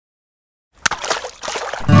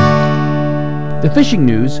The fishing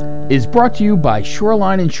news is brought to you by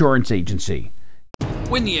Shoreline Insurance Agency.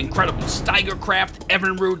 Win the incredible Steigercraft,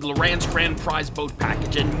 Evinrude, Lowrance Grand Prize Boat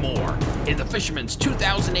Package and more in the Fisherman's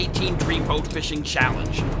 2018 Dream Boat Fishing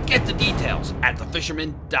Challenge. Get the details at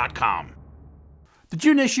thefisherman.com. The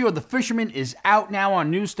June issue of The Fisherman is out now on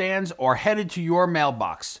newsstands or headed to your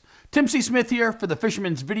mailbox. Tim C. Smith here for The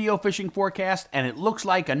Fisherman's video fishing forecast, and it looks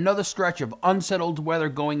like another stretch of unsettled weather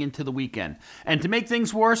going into the weekend. And to make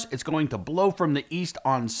things worse, it's going to blow from the east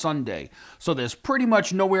on Sunday. So there's pretty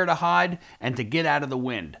much nowhere to hide and to get out of the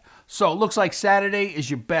wind. So it looks like Saturday is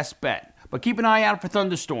your best bet. But keep an eye out for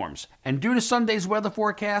thunderstorms. And due to Sunday's weather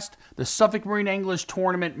forecast, the Suffolk Marine Anglers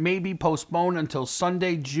Tournament may be postponed until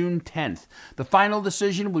Sunday, June 10th. The final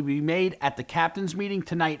decision will be made at the captain's meeting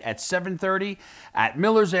tonight at 7:30 at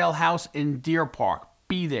Miller's Ale House in Deer Park.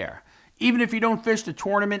 Be there. Even if you don't fish the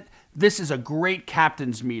tournament, this is a great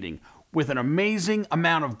captain's meeting with an amazing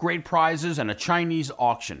amount of great prizes and a Chinese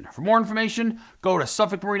auction. For more information, go to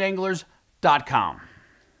SuffolkMarineAnglers.com.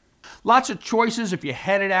 Lots of choices if you're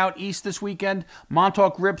headed out east this weekend.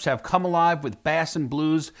 Montauk rips have come alive with bass and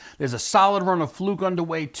blues. There's a solid run of fluke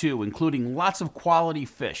underway too, including lots of quality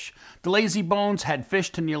fish. The Lazy Bones had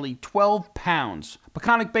fish to nearly 12 pounds.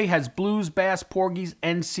 Peconics Bay has blues, bass, porgies,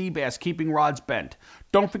 and sea bass keeping rods bent.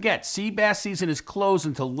 Don't forget, sea bass season is closed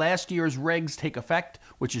until last year's regs take effect,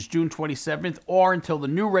 which is June 27th, or until the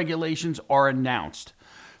new regulations are announced.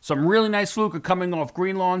 Some really nice fluke are coming off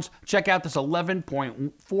green lawns. Check out this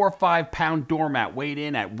 11.45 pound doormat weighed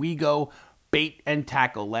in at WeGo Bait and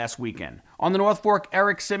Tackle last weekend. On the North Fork,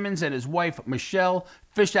 Eric Simmons and his wife Michelle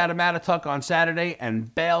fished out of Montauk on Saturday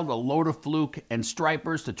and bailed a load of fluke and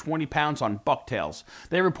stripers to 20 pounds on bucktails.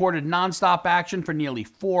 They reported nonstop action for nearly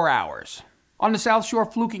 4 hours. On the South Shore,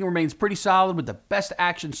 fluking remains pretty solid with the best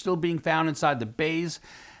action still being found inside the bays.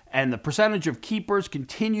 And the percentage of keepers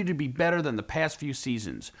continue to be better than the past few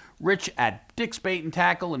seasons. Rich at Dick's Bait and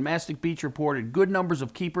Tackle in Mastic Beach reported good numbers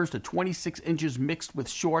of keepers to 26 inches mixed with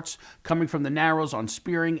shorts coming from the narrows on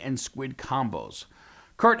spearing and squid combos.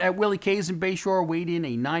 Kurt at Willie K's in Bayshore weighed in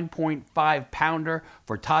a 9.5 pounder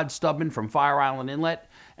for Todd Stubman from Fire Island Inlet.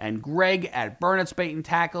 And Greg at Burnett's Bait and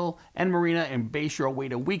Tackle and Marina in Bayshore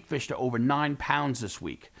weighed a Weakfish to over 9 pounds this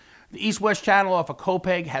week. The East-West Channel off of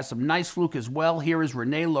Copeg has some nice fluke as well. Here is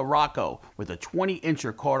Rene LaRocco with a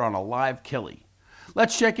 20-incher caught on a live killie.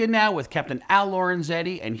 Let's check in now with Captain Al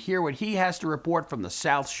Lorenzetti and hear what he has to report from the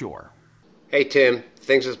South Shore. Hey Tim,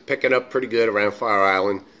 things are picking up pretty good around Fire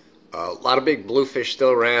Island. A lot of big bluefish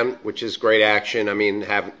still around, which is great action. I mean,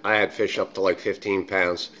 I had fish up to like 15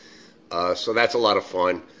 pounds, so that's a lot of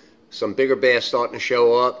fun. Some bigger bass starting to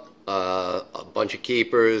show up, a bunch of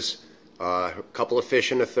keepers, a couple of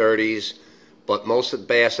fish in the 30s, but most of the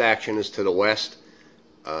bass action is to the west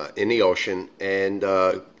in the ocean, and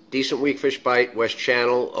decent weakfish bite, West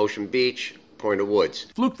Channel, Ocean Beach, Point of Woods.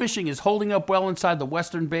 Fluke fishing is holding up well inside the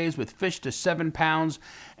western bays with fish to 7 pounds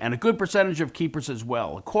and a good percentage of keepers as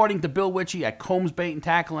well. According to Bill Witchie at Combs Bait and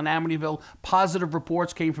Tackle in Amityville, positive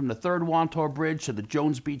reports came from the 3rd Wantor Bridge to the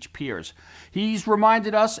Jones Beach Piers. He's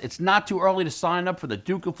reminded us it's not too early to sign up for the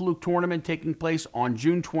Duke of Fluke tournament taking place on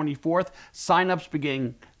June 24th. Sign-ups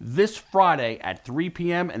begin this Friday at 3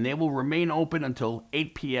 p.m. and they will remain open until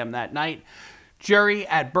 8 p.m. that night. Jerry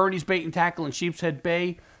at Bernie's Bait and Tackle in Sheepshead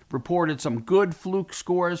Bay reported some good fluke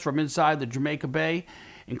scores from inside the Jamaica Bay,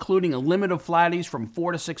 including a limit of flatties from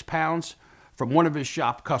 4 to 6 pounds from one of his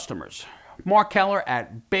shop customers. Mark Keller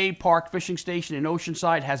at Bay Park Fishing Station in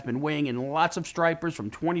Oceanside has been weighing in lots of stripers from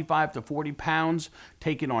 25 to 40 pounds,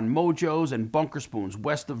 taken on Mojos and bunker spoons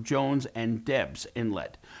west of Jones and Deb's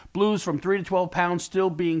Inlet. Blues from 3 to 12 pounds still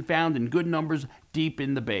being found in good numbers deep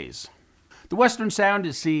in the bays. The Western Sound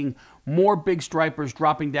is seeing more big stripers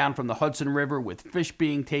dropping down from the Hudson River with fish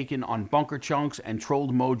being taken on bunker chunks and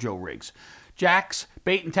trolled Mojo rigs. Jack's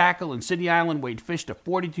Bait and Tackle in City Island weighed fish to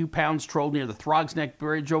 42 pounds trolled near the Throgs Neck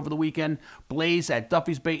Bridge over the weekend. Blaze at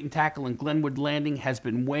Duffy's Bait and Tackle in Glenwood Landing has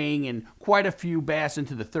been weighing in quite a few bass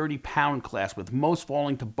into the 30-pound class, with most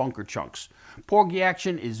falling to bunker chunks. Porgy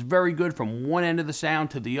action is very good from one end of the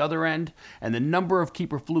sound to the other end, and the number of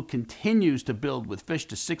keeper fluke continues to build with fish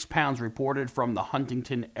to 6 pounds reported from the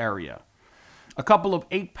Huntington area. A couple of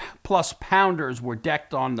 8-plus pounders were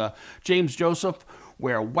decked on the James Joseph,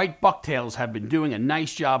 where white bucktails have been doing a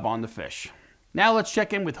nice job on the fish. Now let's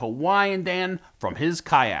check in with Hawaiian Dan from his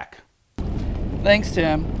kayak. Thanks,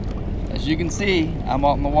 Tim. As you can see, I'm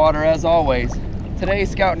out in the water as always. Today,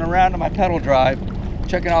 scouting around on my pedal drive,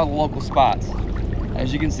 checking out the local spots.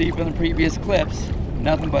 As you can see from the previous clips,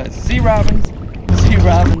 nothing but sea robins, sea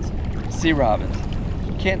robins, sea robins.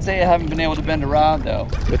 Can't say I haven't been able to bend a rod though,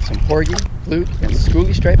 with some porgy, fluke, and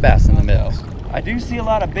schoolie striped bass in the middle. I do see a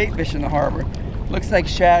lot of bait fish in the harbor. Looks like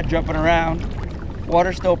shad jumping around.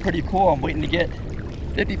 Water's still pretty cool. I'm waiting to get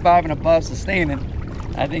 55 and above sustaining.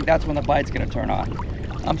 I think that's when the bite's gonna turn on.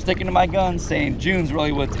 I'm sticking to my guns, saying June's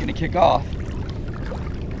really what's gonna kick off.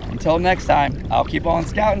 Until next time, I'll keep on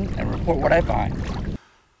scouting and report what I find.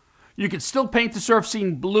 You can still paint the surf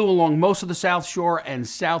scene blue along most of the South Shore and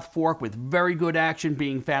South Fork, with very good action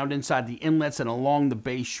being found inside the inlets and along the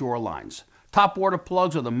bay shorelines. Top water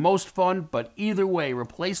plugs are the most fun, but either way,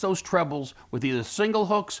 replace those trebles with either single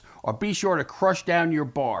hooks or be sure to crush down your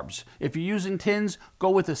barbs. If you're using tins, go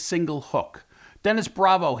with a single hook. Dennis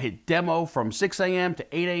Bravo hit demo from 6 a.m. to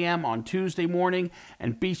 8 a.m. on Tuesday morning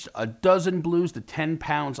and beached a dozen blues to 10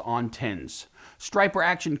 pounds on tins. Striper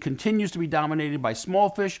action continues to be dominated by small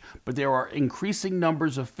fish, but there are increasing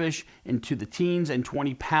numbers of fish into the teens and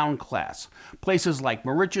 20-pound class. Places like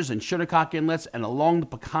Moriches and Shinnecock inlets and along the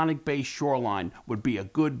Peconics Bay shoreline would be a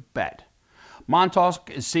good bet. Montauk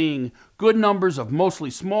is seeing good numbers of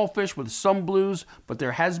mostly small fish with some blues, but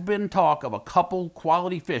there has been talk of a couple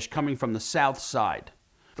quality fish coming from the south side.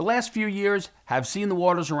 The last few years have seen the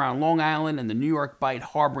waters around Long Island and the Noyack Bay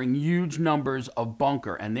harboring huge numbers of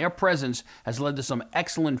bunker, and their presence has led to some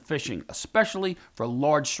excellent fishing, especially for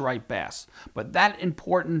large striped bass. But that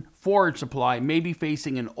important forage supply may be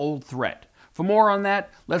facing an old threat. For more on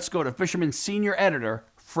that, let's go to Fisherman's senior editor,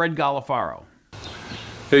 Fred Golofaro.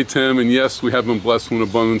 Hey Tim, and yes, we have been blessed with an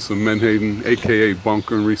abundance of menhaden, aka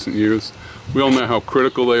bunker, in recent years. We all know how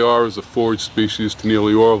critical they are as a forage species to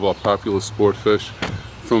nearly all of our popular sport fish.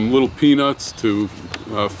 From little peanuts to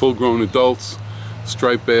full-grown adults,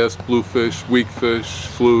 striped bass, bluefish, weakfish,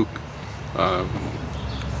 fluke,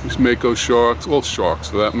 mako sharks, all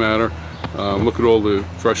sharks for that matter. Look at all the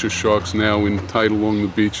freshest sharks now in tight along the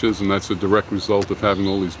beaches, and that's a direct result of having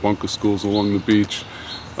all these bunker schools along the beach.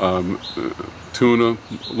 Tuna,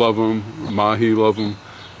 love them. Mahi, love them.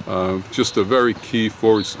 Just a very key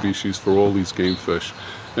forage species for all these game fish.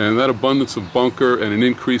 And that abundance of bunker and an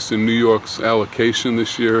increase in New York's allocation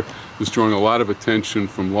this year is drawing a lot of attention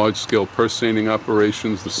from large-scale purse seining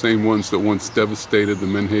operations, the same ones that once devastated the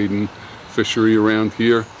menhaden fishery around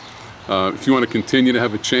here. If you want to continue to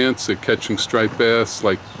have a chance at catching striped bass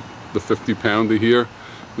like the 50-pounder here,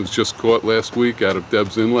 it was just caught last week out of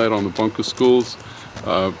Deb's Inlet on the bunker schools,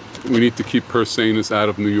 we need to keep purse seiners out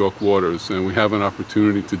of New York waters, and we have an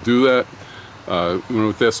opportunity to do that.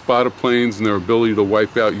 With their spotter planes and their ability to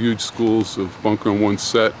wipe out huge schools of bunker in one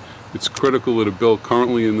set, it's critical that a bill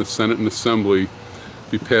currently in the Senate and Assembly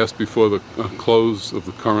be passed before the close of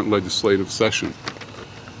the current legislative session.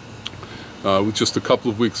 With just a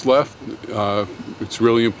couple of weeks left, it's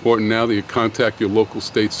really important now that you contact your local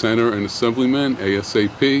state senator and assemblyman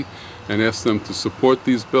ASAP and ask them to support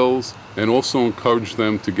these bills, and also encourage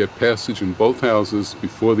them to get passage in both houses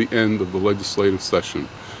before the end of the legislative session.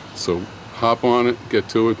 So hop on it, get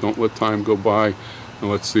to it, don't let time go by, and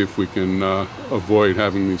let's see if we can avoid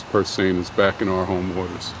having these purse seiners back in our home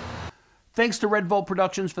waters. Thanks to Red Volt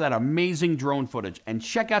Productions for that amazing drone footage, and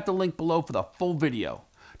check out the link below for the full video.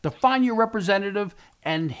 To find your representative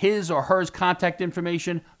and his or her contact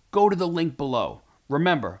information, go to the link below.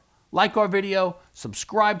 Remember, like our video,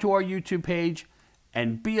 subscribe to our YouTube page,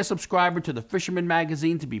 and be a subscriber to the Fisherman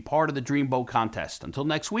magazine to be part of the Dreamboat contest. Until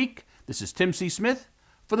next week, this is Tim C. Smith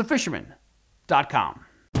for thefisherman.com.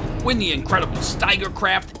 Win the incredible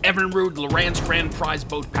Steigercraft, Evinrude, Loran's Grand Prize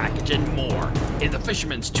Boat Package, and more in the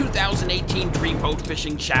Fisherman's 2018 Dreamboat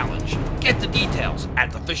Fishing Challenge. Get the details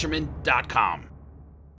at thefisherman.com.